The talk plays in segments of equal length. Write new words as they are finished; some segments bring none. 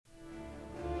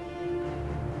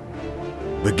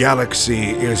The galaxy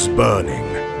is burning.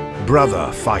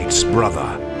 Brother fights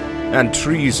brother, and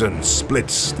treason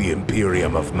splits the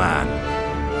Imperium of Man.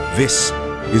 This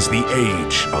is the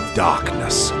Age of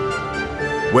Darkness.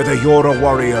 Whether you're a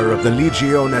warrior of the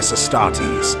Legiones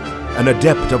Astartes, an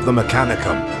adept of the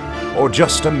Mechanicum, or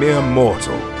just a mere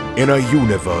mortal in a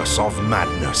universe of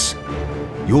madness,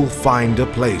 you'll find a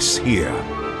place here.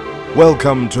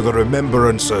 Welcome to the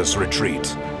Remembrancers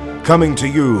Retreat, coming to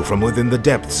you from within the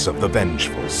depths of the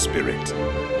Vengeful Spirit.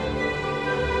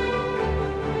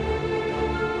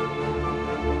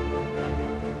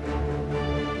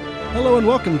 Hello and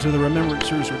welcome to the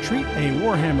Remembrancers Retreat, a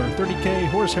Warhammer 30k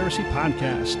Horus Heresy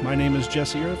podcast. My name is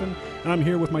Jesse Irvin, and I'm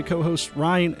here with my co-hosts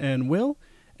Ryan and Will,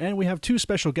 and we have two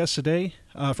special guests today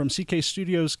from CK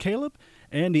Studios, Caleb,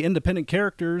 and the Independent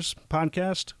Characters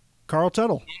podcast, Carl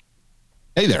Tuttle.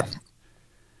 Hey there.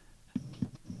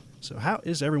 So how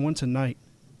is everyone tonight?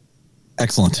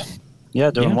 Excellent.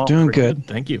 Yeah, doing well. Doing good.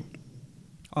 Thank you.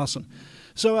 Awesome.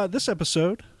 So this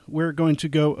episode, we're going to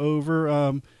go over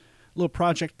a little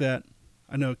project that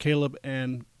I know Caleb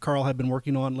and Carl have been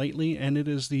working on lately, and it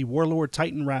is the Warlord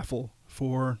Titan raffle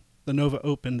for the Nova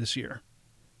Open this year.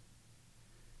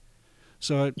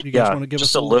 So you guys want to give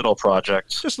us a little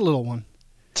project? Just a little one.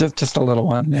 Just a little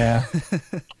one, yeah.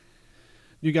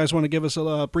 You guys want to give us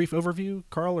a brief overview,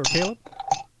 Carl or Caleb?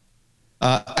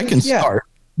 I can start.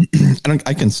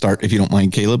 I can start if you don't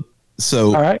mind, Caleb.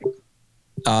 So, all right.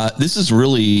 This is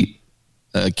really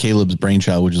Caleb's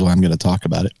brainchild, which is why I'm going to talk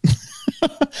about it.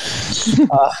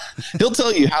 He'll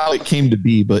tell you how it came to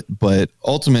be, but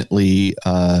ultimately,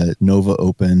 Nova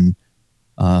Open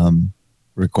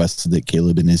requested that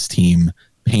Caleb and his team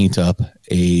paint up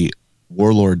a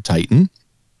Warlord Titan,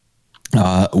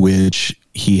 which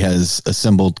he has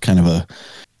assembled kind of a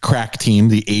crack team,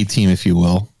 the A team, if you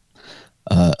will,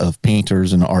 of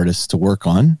painters and artists to work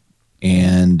on.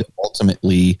 And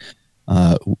ultimately,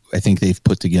 I think they've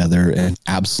put together an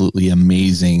absolutely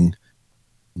amazing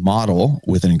model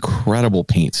with an incredible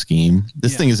paint scheme.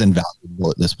 This thing is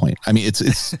invaluable at this point. I mean,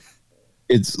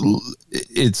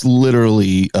 it's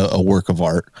literally a work of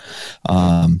art.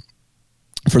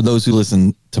 For those who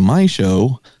listen to my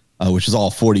show, which is all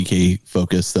 40K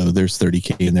focused, though there's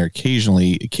 30K in there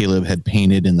occasionally, Caleb had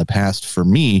painted in the past for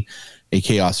me a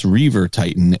Chaos Reaver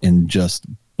Titan and just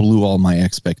blew all my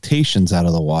expectations out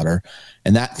of the water.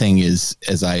 And that thing is,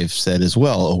 as I've said as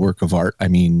well, a work of art. I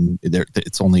mean,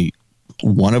 it's only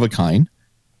one of a kind.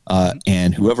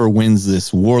 And whoever wins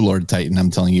this Warlord Titan, I'm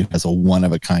telling you, has a one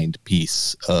of a kind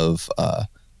piece of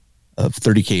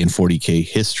 30K and 40K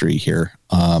history here.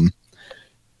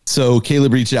 So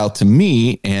Caleb reached out to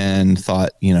me and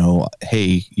thought,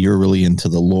 hey, you're really into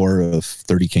the lore of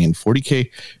 30K and 40K.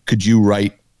 Could you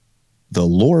write the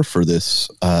lore for this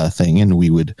thing? And we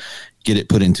would get it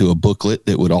put into a booklet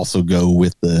that would also go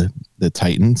with the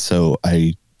Titan. So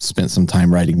I spent some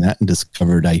time writing that and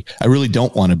discovered I really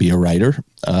don't want to be a writer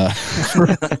for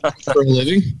a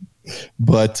living.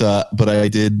 But I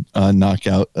did knock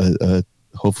out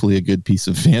hopefully a good piece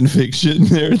of fan fiction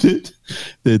there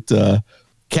that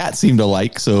Kat seemed to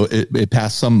like, so it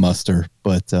passed some muster.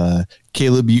 But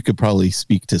Caleb, you could probably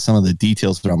speak to some of the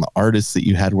details around the artists that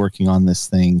you had working on this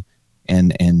thing,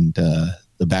 and the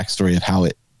backstory of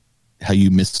how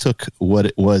you mistook what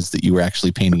it was that you were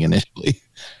actually painting initially.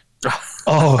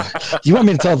 Oh, you want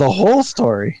me to tell the whole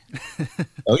story?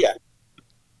 Oh yeah.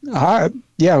 All right.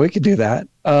 Yeah, we could do that.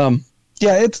 Yeah,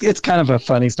 it's kind of a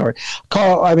funny story.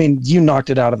 Carl, I mean, you knocked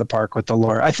it out of the park with the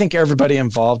lore. I think everybody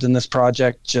involved in this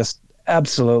project just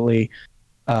absolutely,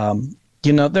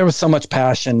 there was so much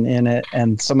passion in it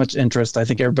and so much interest. I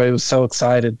think everybody was so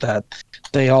excited that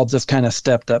they all just kind of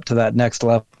stepped up to that next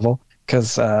level.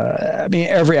 Because,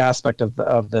 every aspect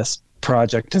of this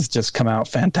project has just come out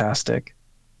fantastic.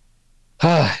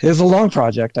 It was a long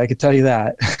project, I could tell you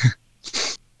that.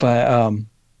 But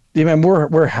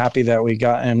we're happy that we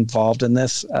got involved in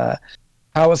this.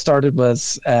 How it started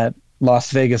was at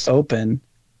Las Vegas Open.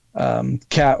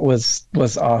 Kat was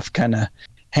off kind of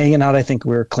hanging out. I think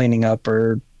we were cleaning up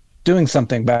or doing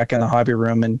something back in the hobby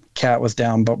room, and Kat was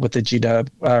down, but with the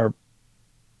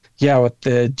with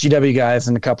the GW guys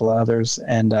and a couple of others,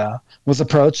 and was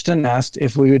approached and asked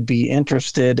if we would be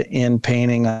interested in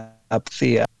painting up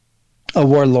a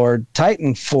Warlord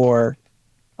Titan for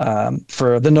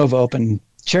the Nova Open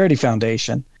Charity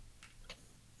Foundation.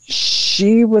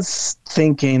 She was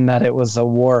thinking that it was a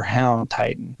Warhound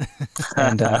Titan.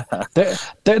 And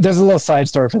there's a little side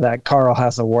story for that. Carl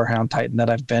has a Warhound Titan that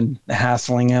I've been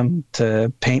hassling him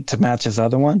to paint to match his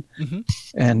other one. Mm-hmm.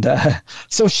 And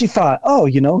so she thought,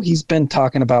 he's been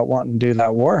talking about wanting to do that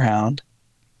Warhound.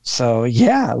 So,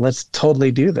 yeah, let's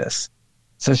totally do this.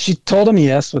 So she told him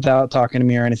yes without talking to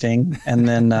me or anything. And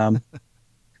then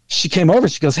she came over.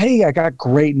 She goes, "Hey, I got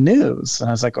great news." And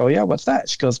I was like, "Oh, yeah, what's that?"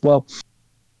 She goes, "Well,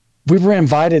 we were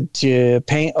invited to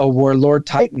paint a Warlord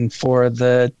Titan for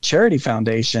the charity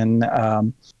foundation.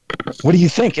 What do you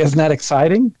think? Isn't that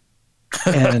exciting?"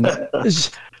 And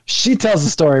she tells the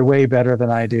story way better than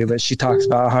I do, but she talks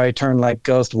about how I turned like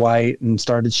ghost white and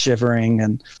started shivering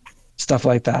and stuff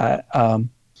like that.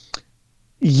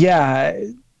 Yeah,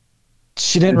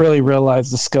 she didn't really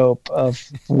realize the scope of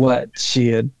what she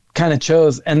had kind of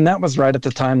chose. And that was right at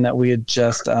the time that we had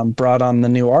just brought on the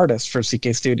new artist for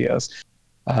CK Studios.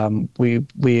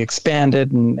 We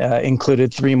expanded and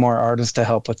included 3 more artists to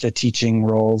help with the teaching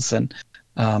roles and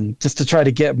just to try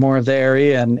to get more of the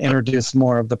area and introduce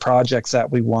more of the projects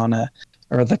that we want to,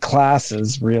 or the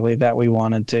classes really that we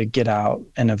wanted to get out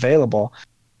and available.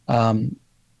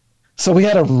 So we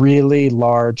had a really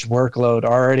large workload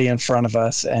already in front of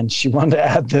us, and she wanted to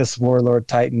add this Warlord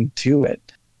Titan to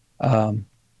it. So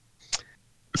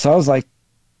I was like,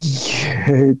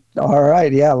 yeah, all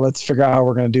right, yeah, let's figure out how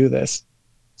we're going to do this.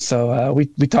 So we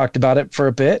talked about it for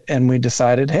a bit, and we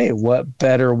decided, hey, what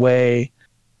better way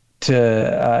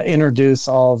to introduce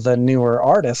all the newer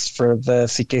artists for the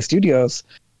CK Studios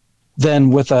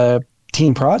than with a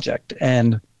team project.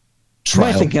 And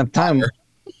my thinking at the time,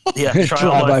 Yeah,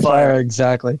 trial by fire,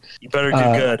 exactly. You better do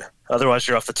good, otherwise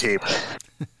you're off the team.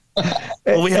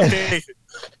 Well, we have faith.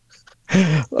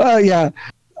 Well, yeah.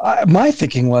 My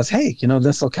thinking was, hey,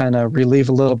 this will kind of relieve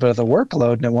a little bit of the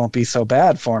workload, and it won't be so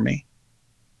bad for me.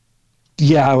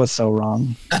 Yeah, I was so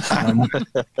wrong.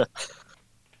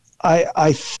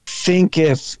 I think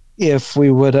if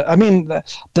we would, I mean,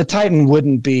 the Titan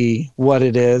wouldn't be what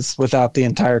it is without the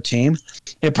entire team.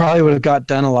 It probably would have got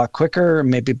done a lot quicker,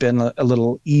 maybe been a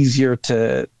little easier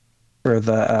for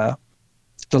the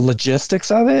logistics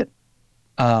of it.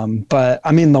 But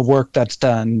I mean, the work that's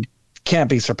done can't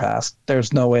be surpassed.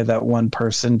 There's no way that one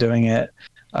person doing it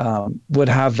would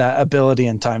have that ability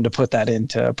and time to put that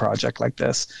into a project like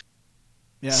this.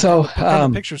 Yeah. So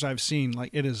from the pictures I've seen,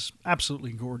 like, it is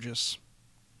absolutely gorgeous.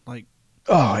 Like,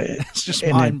 it's just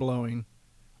mind blowing.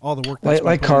 All the work that's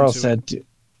like Carl said.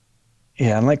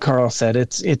 Yeah, and like Carl said,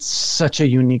 it's such a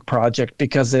unique project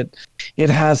because it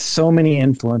has so many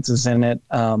influences in it.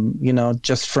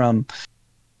 Just from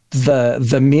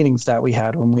the meetings that we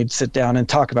had when we'd sit down and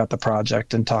talk about the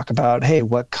project and talk about, hey,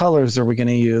 what colors are we going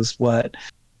to use? What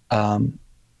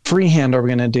freehand are we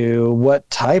going to do? What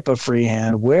type of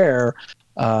freehand? Where?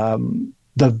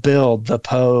 The build, the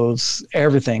pose,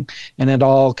 everything. And it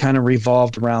all kind of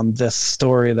revolved around this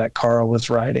story that Carl was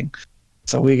writing.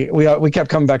 So we kept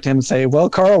coming back to him and say, well,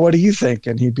 Carl, what do you think?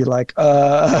 And he'd be like,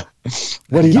 what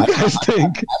do you guys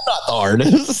think? I'm not the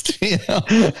artist.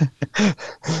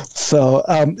 So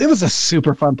it was a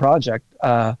super fun project.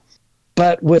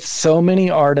 But with so many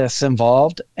artists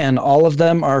involved, and all of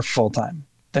them are full-time.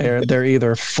 They're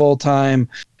either full-time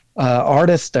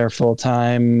artists, they're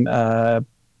full-time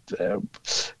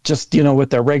just with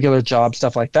their regular job,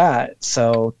 stuff like that.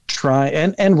 So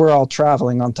and we're all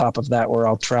traveling on top of that. We're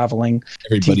all traveling,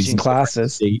 teaching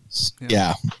classes.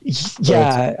 Yeah. It's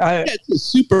a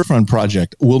super fun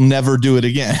project. We'll never do it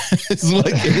again. It's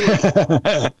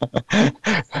the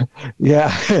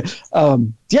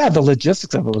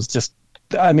logistics of it was just,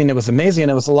 it was amazing.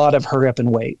 And it was a lot of hurry up and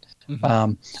wait.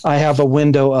 Mm-hmm. I have a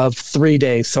window of 3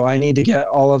 days, so I need to get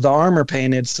all of the armor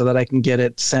painted so that I can get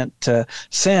it sent to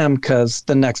Sam, because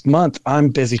the next month I'm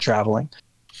busy traveling.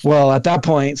 Well, at that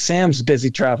point, Sam's busy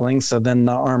traveling, so then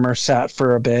the armor sat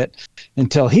for a bit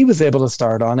until he was able to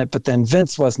start on it, but then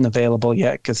Vince wasn't available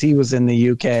yet because he was in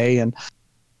the UK, and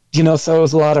so it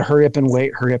was a lot of hurry up and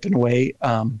wait.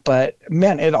 But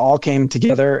man, it all came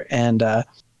together, and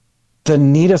the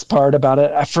neatest part about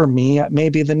it, for me,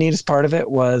 maybe the neatest part of it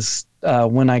was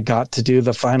when I got to do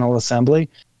the final assembly,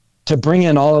 to bring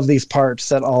in all of these parts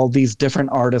that all these different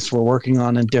artists were working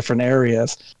on in different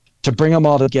areas, to bring them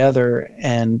all together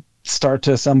and start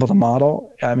to assemble the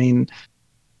model. I mean,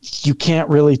 you can't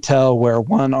really tell where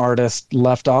one artist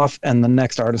left off and the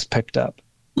next artist picked up.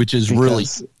 Which is really,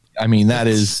 that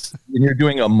is, when you're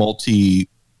doing a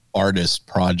multi-artist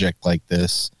project like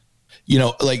this,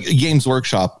 like Games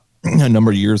Workshop a number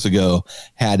of years ago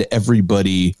had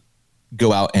everybody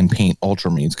go out and paint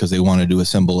Ultramarines because they wanted to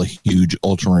assemble a huge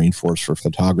Ultramarine force for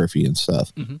photography and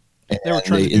stuff. Mm-hmm. They were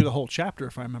trying to do the whole chapter,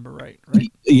 if I remember right?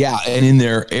 Yeah, and in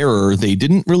their error, they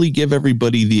didn't really give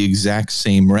everybody the exact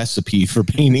same recipe for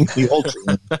painting the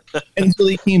Ultramarine. And so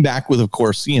they came back with, of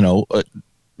course,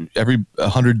 every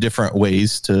 100 different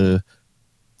ways to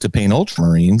paint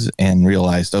Ultramarines, and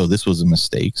realized, oh, this was a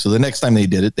mistake. So the next time they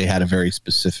did it, they had a very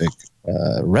specific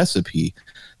recipe.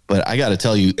 But I got to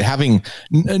tell you, having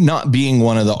not being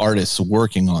one of the artists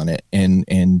working on it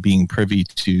and being privy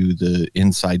to the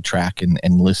inside track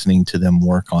and listening to them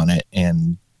work on it,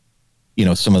 and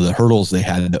some of the hurdles they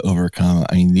had to overcome.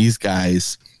 I mean, these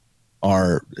guys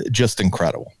are just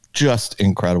incredible.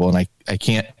 And I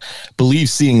can't believe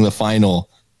seeing the final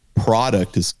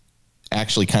product is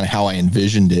actually kind of how I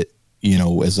envisioned it,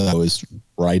 as I was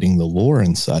writing the lore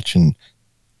and such. And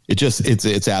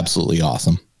it's absolutely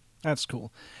awesome. That's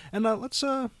cool. And let's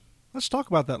talk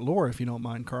about that lore, if you don't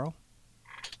mind, Carl.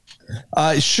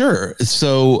 Sure.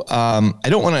 So I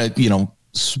don't want to,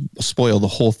 spoil the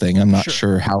whole thing. I'm not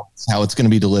sure how it's going to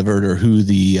be delivered or who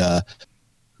the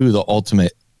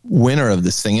ultimate winner of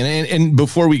this thing. And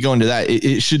before we go into that,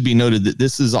 it should be noted that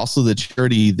this is also the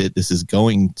charity that this is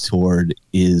going toward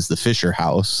is the Fisher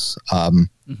House.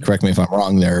 Correct me if I'm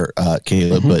wrong there,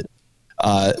 Caleb, but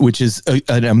which is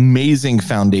an amazing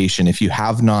foundation. If you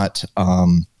have not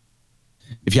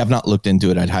looked into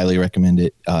it, I'd highly recommend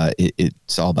it.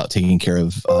 It's all about taking care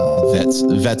of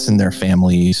vets and their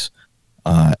families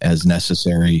as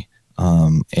necessary.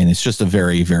 And it's just a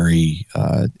very, very,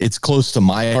 it's close to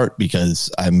my heart because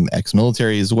I'm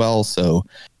ex-military as well. So,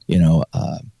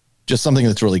 just something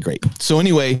that's really great. So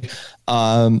anyway,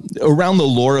 around the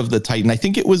lore of the Titan, I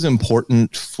think it was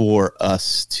important for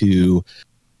us to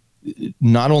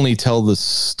not only tell the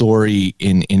story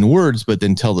in words, but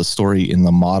then tell the story in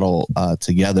the model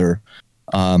together.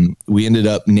 We ended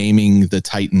up naming the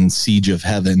Titan Siege of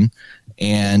Heaven,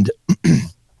 and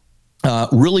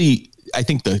really, I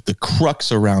think the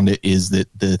crux around it is that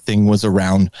the thing was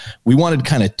around, we wanted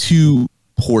kind of two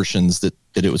portions that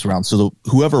it was around. So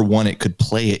whoever won it could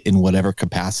play it in whatever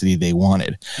capacity they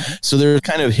wanted. So there's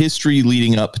kind of history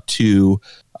leading up to,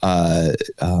 through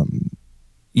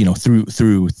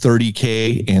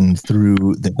 30K and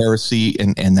through the heresy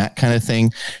and that kind of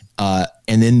thing.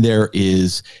 And then there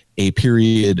is a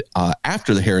period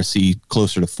after the heresy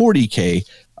closer to 40K,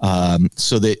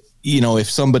 so that, if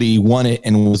somebody won it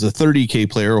and was a 30K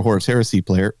player or Horus Heresy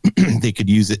player, they could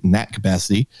use it in that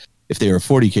capacity. If they were a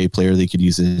 40K player, they could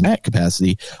use it in that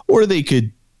capacity, or they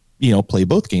could, play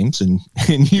both games and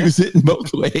use it in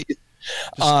both ways.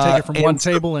 Just take it from one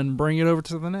table and bring it over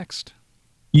to the next.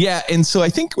 Yeah. And so I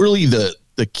think really the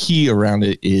key around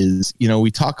it is, we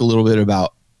talk a little bit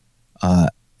about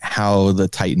how the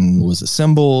Titan was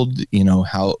assembled,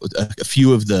 how a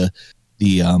few of the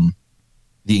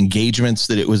engagements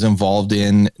that it was involved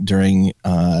in during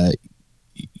the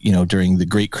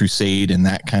Great Crusade and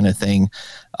that kind of thing.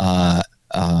 And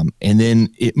then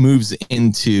it moves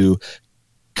into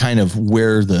kind of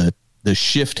where the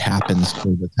shift happens for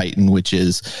the Titan, which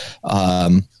is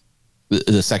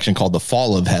the section called the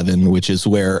Fall of Heaven, which is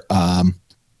where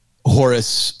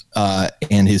Horus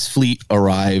and his fleet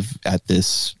arrive at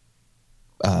this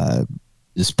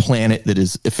planet that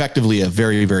is effectively a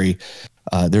very, very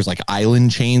there's like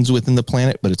island chains within the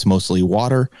planet, but it's mostly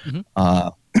water.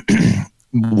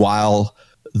 While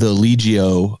the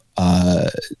Legio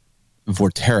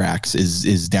Vorterax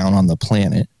is down on the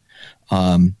planet.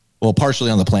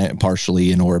 Partially on the planet,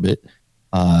 partially in orbit.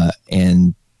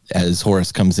 And as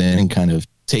Horus comes in and kind of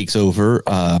takes over,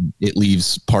 it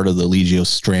leaves part of the Legio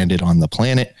stranded on the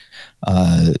planet.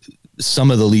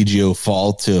 Some of the Legio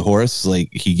fall to Horus, like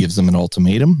he gives them an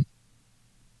ultimatum.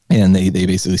 And they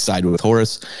basically side with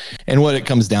Horus. And what it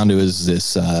comes down to is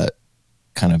this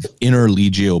kind of inner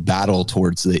Legio battle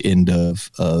towards the end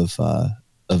of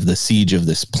the siege of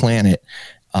this planet.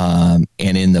 And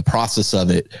in the process of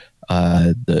it,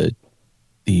 the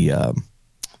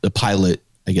pilot,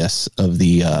 I guess, of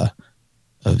the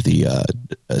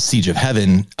Siege of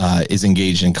Heaven is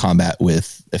engaged in combat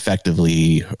with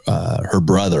effectively her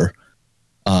brother.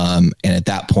 And at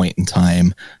that point in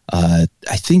time, I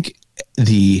think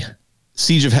the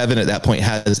Siege of Heaven at that point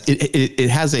has it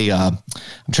has a I'm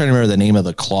trying to remember the name of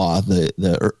the claw,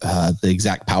 the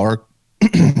exact power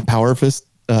fist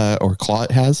or claw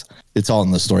it has. It's all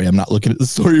in the story. I'm not looking at the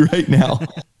story right now.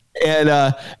 and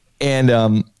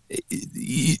the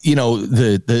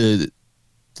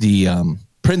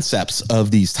princeps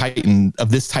of this Titan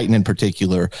in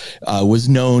particular was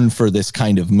known for this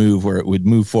kind of move where it would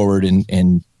move forward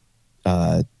and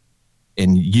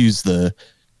use the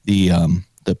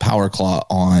power claw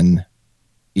on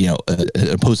an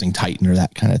opposing Titan or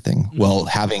that kind of thing. Mm-hmm. Well,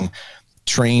 having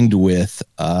trained with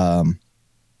her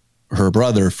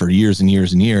brother for years and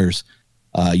years and years,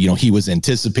 he was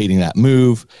anticipating that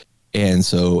move. And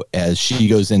so as she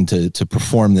goes in to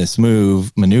perform this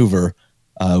maneuver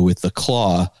with the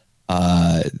claw,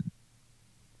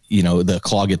 the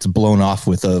claw gets blown off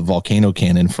with a volcano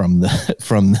cannon from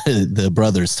the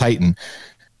brothers Titan.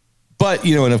 But,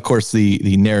 and of course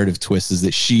the narrative twist is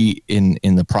that she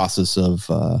in the process of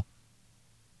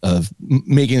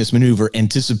making this maneuver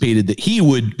anticipated that he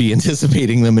would be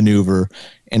anticipating the maneuver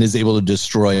and is able to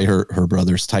destroy her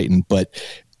brother's Titan. But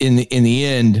in the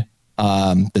end,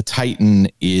 the Titan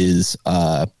is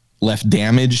left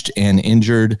damaged and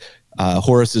injured.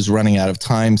 Horus is running out of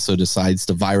time, so decides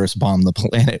to virus bomb the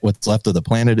planet, what's left of the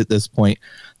planet at this point.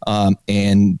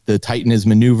 And the Titan is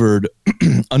maneuvered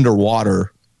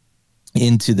underwater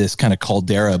into this kind of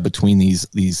caldera between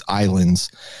these islands.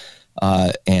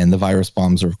 And the virus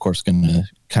bombs are, of course, going to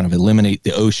kind of eliminate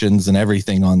the oceans and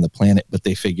everything on the planet. But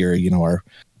they figure, our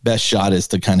best shot is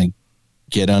to kind of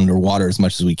get underwater as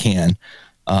much as we can.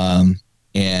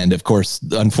 And of course,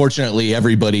 unfortunately,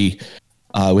 everybody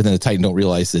within the Titan don't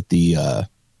realize that the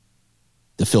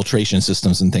filtration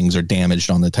systems and things are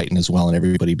damaged on the Titan as well. And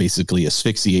everybody basically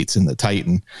asphyxiates in the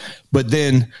Titan. But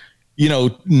then,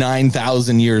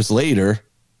 9,000 years later,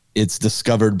 it's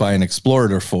discovered by an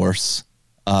explorator force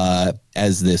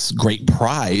as this great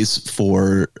prize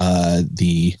for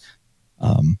the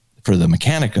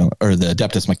Mechanicum, or the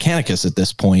Adeptus Mechanicus at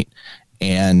this point.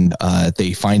 And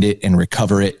they find it and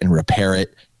recover it and repair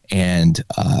it. And,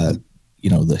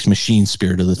 the machine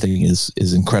spirit of the thing is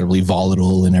incredibly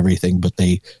volatile and everything, but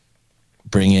they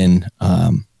bring in,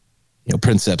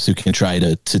 Princeps who can try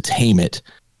to tame it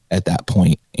at that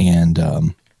point. And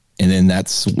then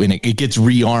that's when it gets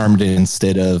rearmed.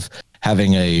 Instead of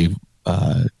having a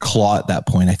claw at that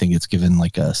point, I think it's given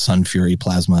like a Sun Fury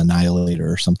Plasma Annihilator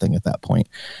or something at that point.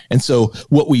 And so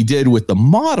what we did with the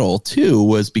model too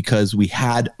was, because we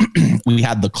had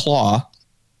the claw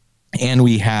and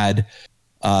we had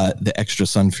the extra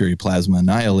Sun Fury Plasma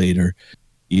Annihilator,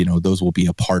 those will be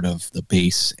a part of the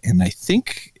base. And I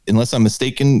think, unless I'm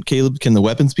mistaken, Caleb, can the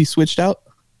weapons be switched out?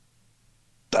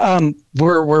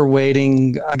 We're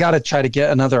waiting. I got to try to get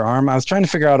another arm. I was trying to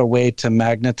figure out a way to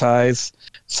magnetize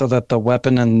so that the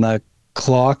weapon and the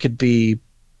claw could be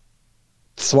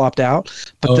swapped out.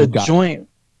 But the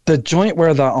joint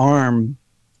where the arm,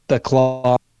 the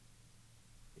claw,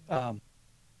 are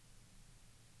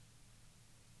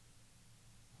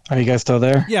you guys still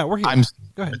there? Yeah, we're here.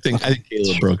 Go ahead. I think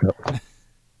Caleb broke up.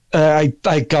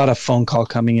 I got a phone call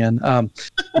coming in.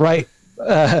 Right.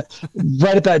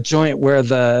 Right at that joint where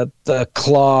the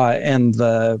claw and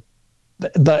the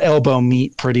elbow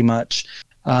meet, pretty much.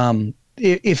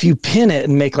 If you pin it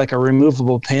and make like a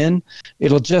removable pin,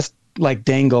 it'll just like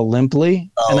dangle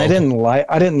limply. And I didn't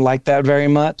like that very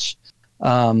much.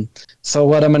 So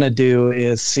what I'm going to do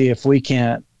is see if we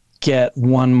can't get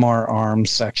one more arm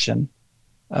section.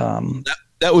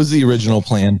 That was the original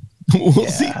plan. We'll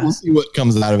see what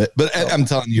comes out of it. But I'm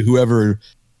telling you, whoever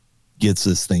gets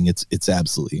this thing, it's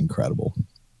absolutely incredible.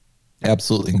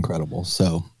 Absolutely incredible.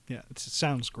 So yeah, it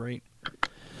sounds great.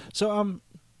 So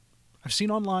I've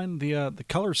seen online the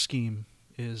color scheme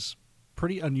is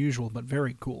pretty unusual but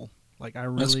very cool. Like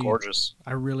That's gorgeous.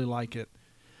 I really like it.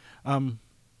 What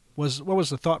was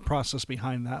the thought process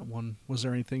behind that one? Was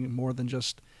there anything more than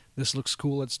just this looks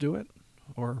cool, let's do it?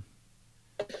 Or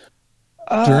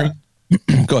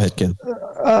go ahead, Caleb.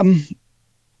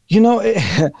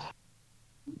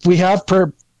 We have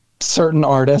certain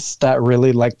artists that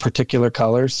really like particular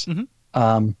colors.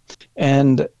 Mm-hmm.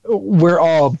 And we're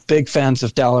all big fans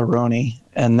of Dalaroni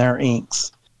and their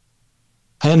inks.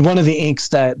 And one of the inks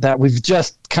that we've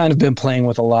just kind of been playing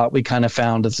with a lot, we kind of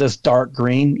found, is this dark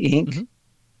green ink. Mm-hmm.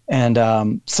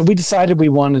 And so we decided we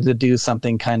wanted to do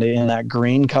something kind of in that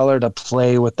green color to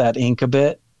play with that ink a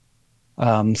bit.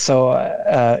 So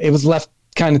it was left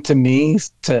kind of to me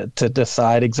to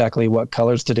decide exactly what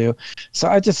colors to do. So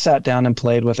I just sat down and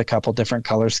played with a couple different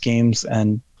color schemes,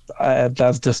 and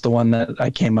that's just the one that I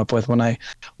came up with when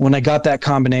I got that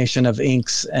combination of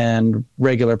inks and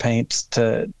regular paints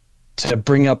to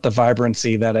bring up the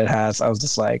vibrancy that it has. I was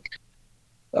just like,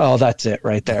 oh, that's it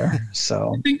right there.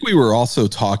 So I think we were also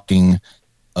talking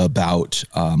about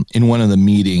in one of the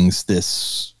meetings,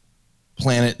 this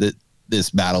planet that this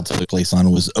battle took place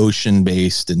on was ocean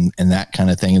based and that kind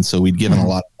of thing. And so we'd given a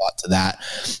lot of thought to that,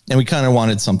 and we kind of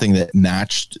wanted something that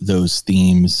matched those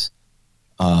themes,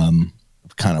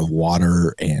 kind of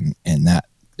water and that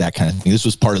kind of thing. This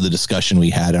was part of the discussion we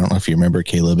had. I don't know if you remember,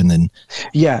 Caleb. And then,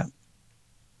 yeah,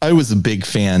 I was a big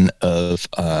fan of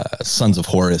Sons of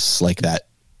Horus, like that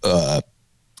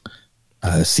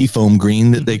seafoam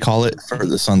green that they call it for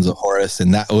the Sons of Horus.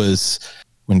 And that was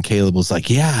when Caleb was like,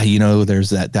 yeah, there's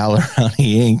that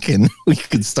Dalarani ink, and we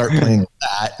could start playing with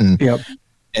that. And yep.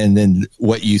 And then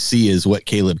what you see is what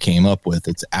Caleb came up with.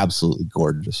 It's absolutely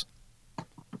gorgeous.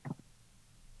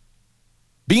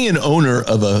 being an owner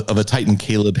of a Titan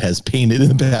Caleb has painted in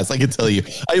the past, I can tell you,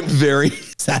 I am very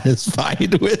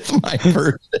satisfied with my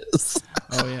purchase.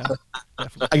 Oh yeah,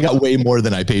 definitely. I got way more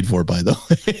than I paid for, by the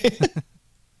way.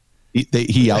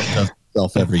 he outdoes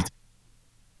himself every time.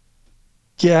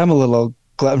 Yeah, I'm a little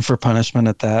glutton for punishment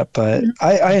at that, but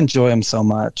I enjoy them so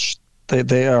much.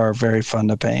 They are very fun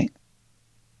to paint.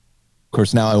 Of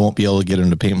course, now I won't be able to get him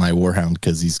to paint my Warhound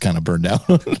because he's kind of burned out.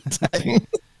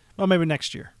 Well, maybe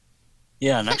next year.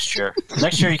 Yeah, next year.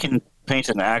 Next year you can paint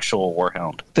an actual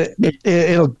Warhound.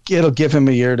 It'll give him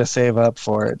a year to save up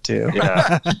for it too.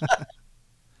 Yeah.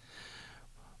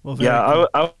 Well, Yeah, cool.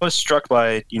 I was struck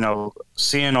by,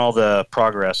 seeing all the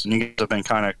progress, and you guys have been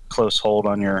kind of close hold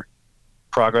on your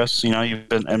progress. You've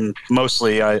been, and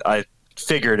mostly I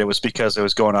figured it was because it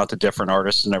was going out to different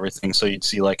artists and everything. So you'd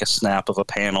see like a snap of a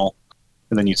panel,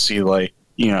 and then you'd see like,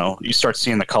 you start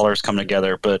seeing the colors come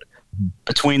together. But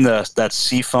between that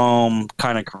seafoam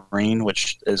kind of green,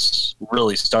 which is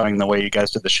really stunning the way you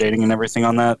guys did the shading and everything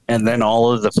on that, and then all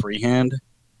of the freehand,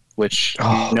 which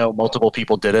multiple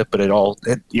people did it, but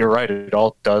you're right, it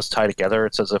all does tie together.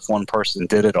 It's as if one person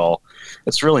did it all.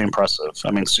 It's really impressive.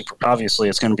 I mean, obviously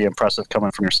it's going to be impressive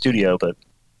coming from your studio, but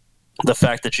the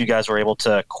fact that you guys were able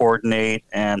to coordinate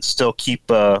and still keep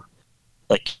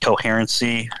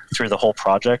coherency through the whole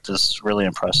project is really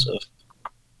impressive.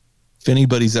 If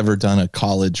anybody's ever done a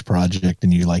college project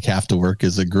and you have to work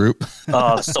as a group,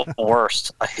 it's the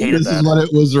worst. I hated that. This is what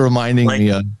it was reminding me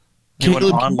of. Doing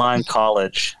online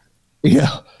college.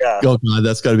 Yeah. Oh God,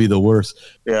 that's got to be the worst.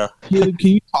 Yeah. Can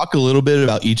you talk a little bit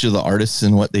about each of the artists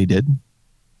and what they did?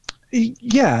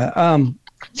 Yeah.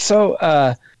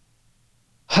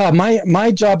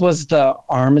 My job was the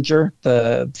armature,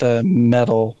 the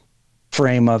metal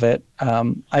frame of it.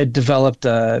 I developed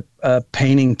a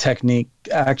painting technique,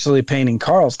 actually painting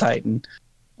Carl's Titan.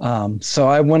 So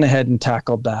I went ahead and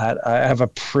tackled that. I have a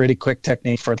pretty quick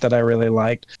technique for it that I really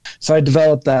liked. So I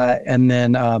developed that, and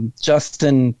then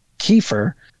Justin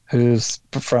Kiefer, who's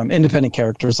from Independent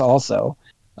Characters also,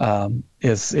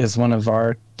 is one of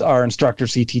our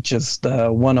instructors. He teaches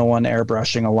the 101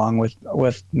 airbrushing along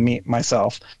with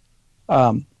myself.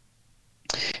 Both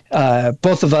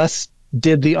of us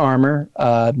did the armor.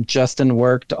 Justin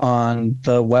worked on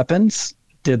the weapons,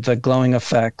 did the glowing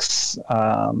effects,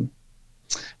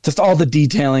 just all the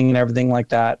detailing and everything like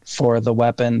that for the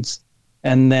weapons.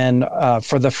 And then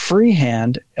for the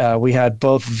freehand, we had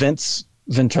both Vince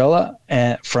Ventrella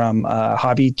from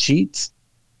Hobby Cheating,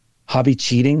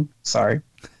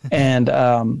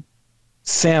 and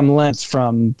Sam Lentz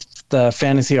from the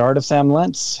Fantasy Art of Sam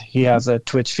Lentz. He has a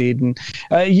Twitch feed, and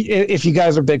if you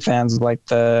guys are big fans of like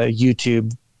the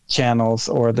YouTube channels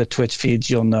or the Twitch feeds,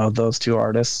 you'll know those two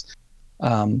artists.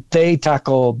 They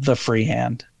tackled the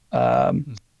freehand.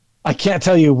 I can't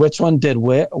tell you which one did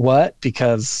what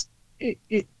because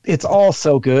it's all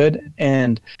so good,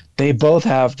 and they both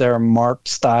have their marked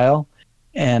style,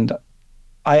 and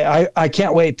I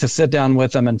can't wait to sit down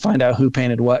with them and find out who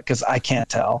painted what, because I can't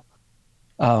tell.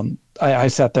 I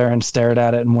sat there and stared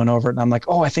at it and went over it, and I'm like,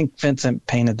 oh, I think Vincent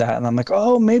painted that, and I'm like,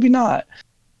 oh, maybe not.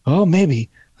 Oh, maybe,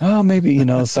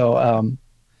 so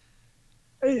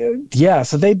yeah,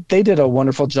 so they did a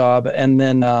wonderful job. And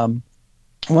then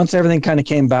once everything kind of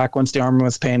came back, once the armor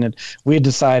was painted, we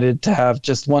decided to have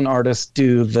just one artist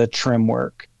do the trim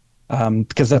work,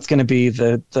 because that's going to be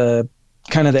the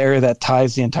kind of the area that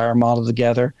ties the entire model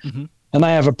together. Mm-hmm. And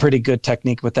I have a pretty good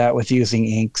technique with that, with using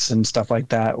inks and stuff like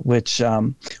that, which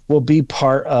will be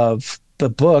part of the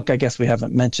book. I guess we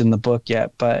haven't mentioned the book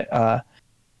yet, but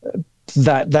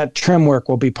that trim work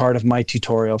will be part of my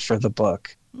tutorial for the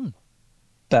book.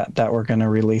 That we're going to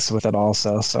release with it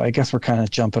also. So I guess we're kind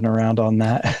of jumping around on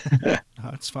that.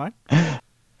 That's fine.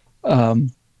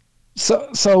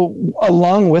 So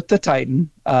along with the Titan,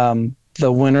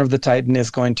 the winner of the Titan is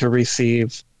going to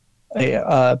receive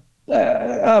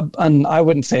I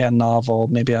wouldn't say a novel,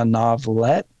 maybe a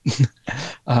novelette,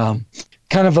 kind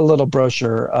of a little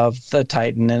brochure of the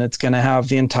Titan, and it's going to have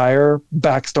the entire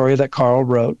backstory that Carl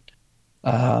wrote.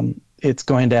 It's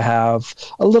going to have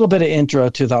a little bit of intro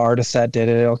to the artists that did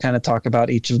it. It'll kind of talk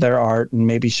about each of their art and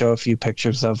maybe show a few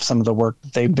pictures of some of the work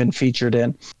that they've been featured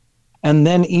in. And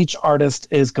then each artist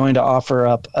is going to offer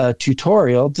up a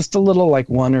tutorial, just a little like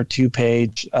 1 or 2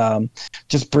 page,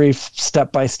 just brief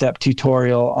step-by-step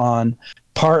tutorial on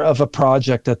part of a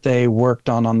project that they worked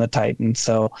on the Titan.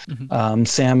 So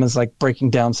Sam is like breaking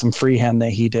down some freehand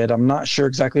that he did. I'm not sure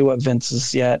exactly what Vince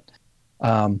is yet.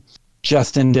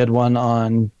 Justin did one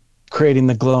on creating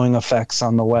the glowing effects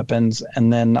on the weapons,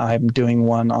 and then I'm doing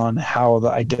one on how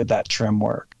I did that trim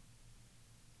work.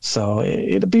 So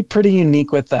it'll be pretty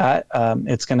unique with that.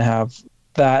 It's going to have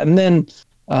that, and then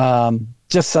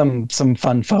just some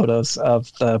fun photos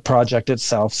of the project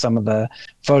itself. Some of the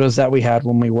photos that we had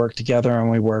when we worked together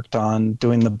and we worked on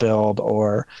doing the build,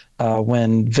 or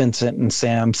when Vincent and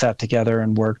Sam sat together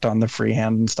and worked on the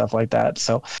freehand and stuff like that.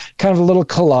 So kind of a little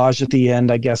collage at the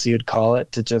end, I guess you'd call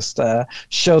it, to just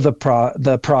show the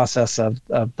process of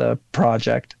the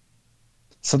project.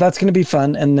 So that's going to be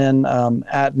fun. And then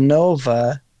at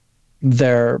Nova,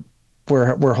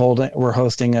 we're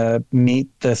hosting a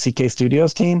Meet the CK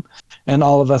Studios team, and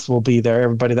all of us will be there.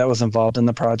 Everybody that was involved in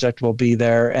the project will be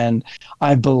there, and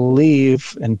I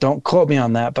believe, and don't quote me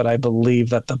on that, but I believe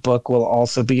that the book will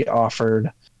also be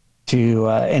offered to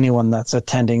anyone that's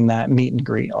attending that meet and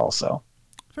greet also.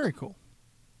 Very cool.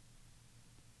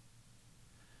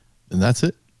 And that's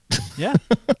it. Yeah.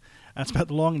 That's about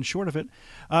the long and short of it.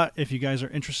 If you guys are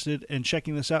interested in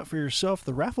checking this out for yourself,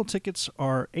 the raffle tickets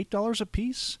are $8 a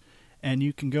piece. And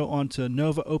you can go on to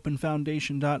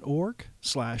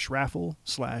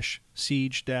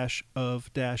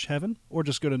novaopenfoundation.org/raffle/siege-of-heaven, or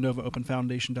just go to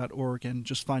novaopenfoundation.org and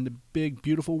just find a big,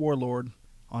 beautiful warlord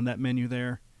on that menu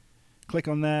there. Click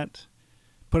on that,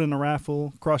 put in a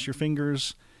raffle, cross your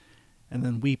fingers, and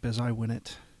then weep as I win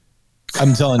it.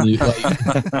 I'm telling you, like,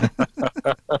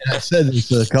 I've said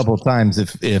this a couple of times.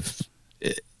 If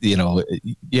you know,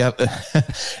 yeah,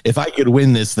 if I could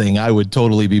win this thing, I would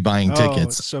totally be buying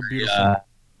tickets. It's so beautiful.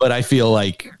 But I feel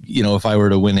like, you know, if I were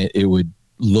to win it, it would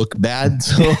look bad.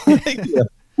 So yeah,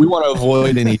 we want to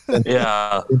avoid any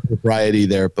impropriety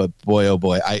there. But boy, oh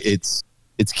boy, it's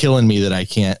killing me that I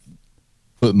can't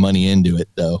put money into it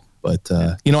though. But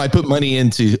you know, I put money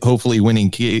into hopefully winning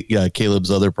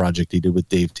Caleb's other project he did with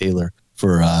Dave Taylor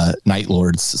for Night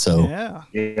Lords. So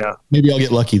yeah, maybe I'll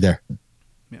get lucky there.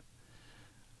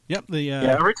 Yep.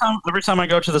 Every time I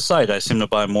go to the site, I seem to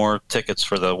buy more tickets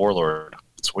for the Warlord.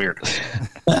 It's weird. It's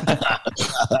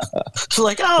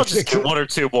like, I'll just get one or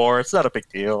two more. It's not a big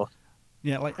deal.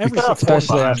 Yeah, like every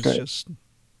especially time after it's just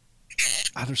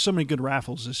there's so many good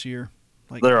raffles this year.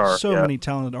 Like there are so many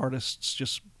talented artists.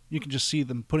 Just you can just see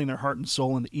them putting their heart and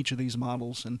soul into each of these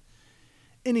models, and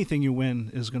anything you win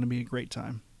is going to be a great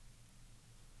time.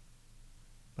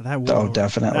 But that Warlord,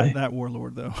 definitely that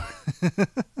Warlord though.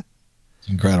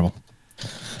 Incredible.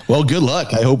 Well, good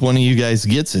luck. I hope one of you guys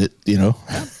gets it, you know.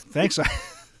 Thanks.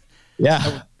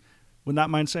 Yeah. Would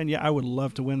not mind saying, I would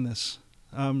love to win this.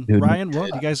 Ryan,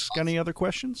 you guys got any other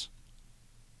questions?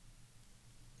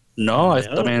 No,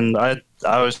 I mean, I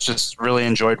was just really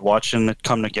enjoyed watching it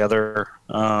come together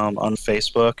on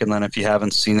Facebook. And then if you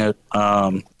haven't seen it,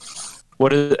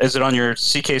 what is it on your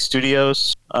CK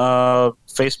Studios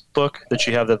Facebook that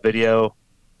you have the video?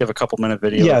 You have a couple minute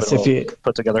video. Yes, if you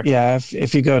put together. Yeah,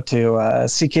 if you go to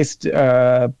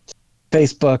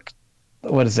Facebook,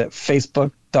 what is it?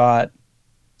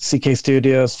 Facebook.CK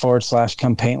Studios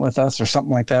 /come paint with us or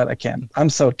something like that.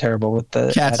 I'm so terrible with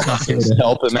the Cat's not here to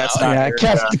help him out.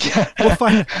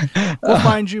 We'll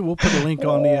find you. We'll put a link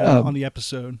on the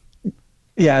episode.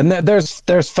 Yeah, and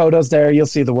there's photos there. You'll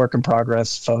see the work in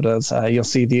progress photos. You'll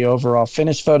see the overall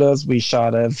finished photos. We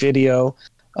shot a video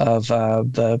of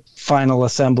the final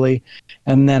assembly,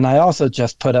 and then I also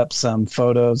just put up some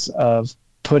photos of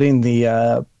putting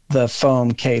the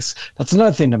foam case. That's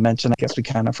another thing to mention. I guess we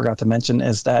kind of forgot to mention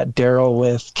is that Daryl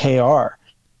with KR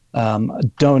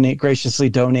graciously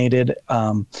donated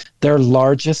their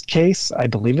largest case. I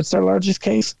believe it's their largest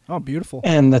case. Oh, beautiful!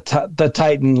 And the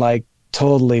Titan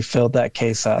totally filled that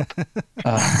case up.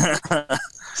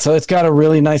 So it's got a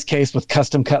really nice case with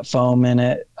custom cut foam in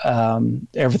it.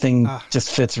 Everything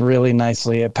just fits really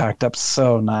nicely. It packed up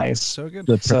so nice. So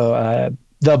good. So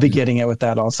they'll be getting it with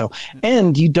that also.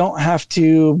 And you don't have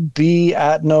to be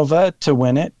at Nova to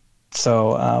win it.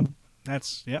 So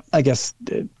I guess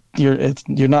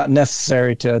you're not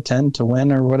necessary to attend to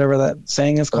win, or whatever that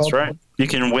saying is called. That's right. You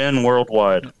can win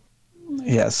worldwide.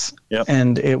 Yes. Yep.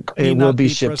 And it will be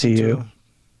shipped to you. To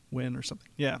win or something.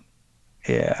 Yeah.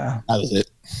 Yeah. That was it.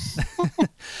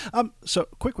 So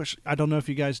quick question. I don't know if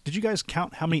did you guys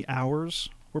count how many hours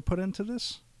were put into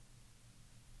this?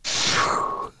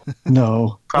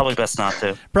 No. Probably best not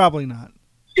to. Probably not.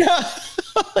 Yeah.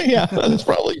 Yeah, that's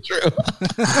probably true.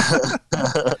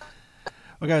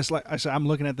 Well, guys, like I said, I'm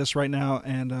looking at this right now,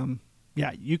 and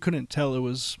you couldn't tell it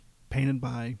was painted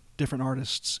by different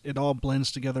artists. It all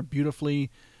blends together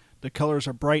beautifully. The colors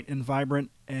are bright and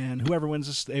vibrant, and whoever wins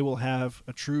this, they will have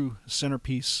a true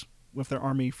centerpiece with their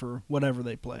army for whatever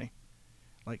they play.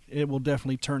 Like, it will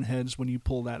definitely turn heads when you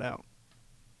pull that out.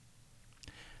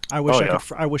 I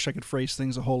wish I could phrase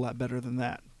things a whole lot better than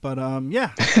that. But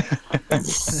yeah.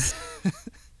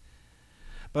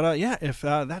 But if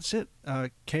that's it,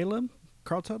 Caleb,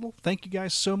 Carl Tuttle, thank you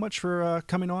guys so much for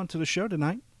coming on to the show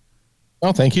tonight.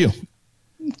 Oh, thank you.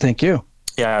 Thank you.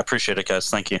 Yeah, I appreciate it, guys.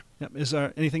 Thank you. Yep. Is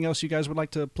there anything else you guys would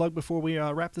like to plug before we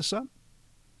wrap this up?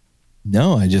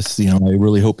 No, I just, I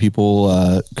really hope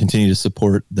people continue to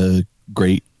support the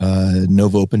great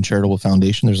Nova Open Charitable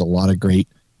Foundation. There's a lot of great,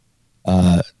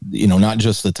 not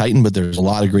just the Titan, but there's a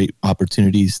lot of great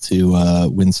opportunities to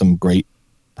win some great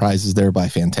prizes there by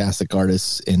fantastic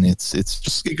artists. And it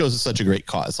goes to such a great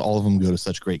cause. All of them go to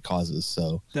such great causes.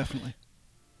 So definitely.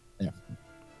 Yeah.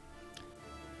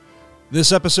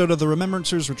 This episode of the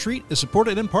Remembrancers Retreat is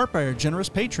supported in part by our generous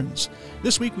patrons.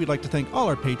 This week we'd like to thank all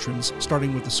our patrons,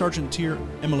 starting with the Sergeant Tier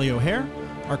Emily O'Hare,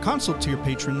 our Consul Tier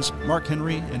patrons Mark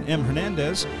Henry and M.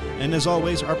 Hernandez, and as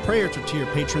always our Praetor Tier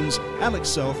patrons Alex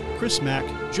Self, Chris Mack,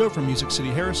 Joe from Music City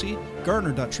Heresy,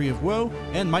 Gardner.Tree of Woe,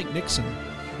 and Mike Nixon.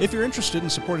 If you're interested in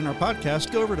supporting our podcast,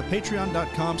 go over to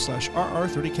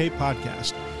patreon.com/RR30K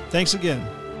podcast. Thanks again.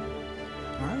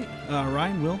 All right,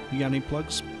 Ryan, Will, you got any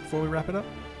plugs before we wrap it up?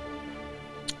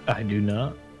 I do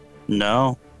not.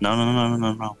 No.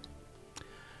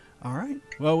 All right.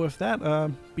 Well, with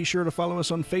that, be sure to follow us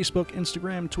on Facebook,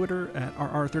 Instagram, Twitter at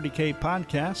RR30K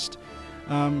Podcast.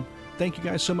 Thank you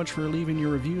guys so much for leaving your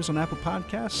reviews on Apple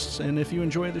Podcasts. And if you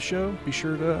enjoy the show, be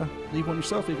sure to leave one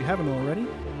yourself if you haven't already.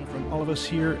 From all of us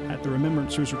here at the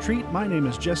Remembrancers Retreat, my name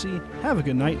is Jesse. Have a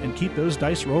good night and keep those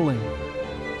dice rolling.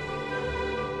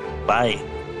 Bye.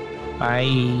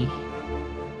 Bye.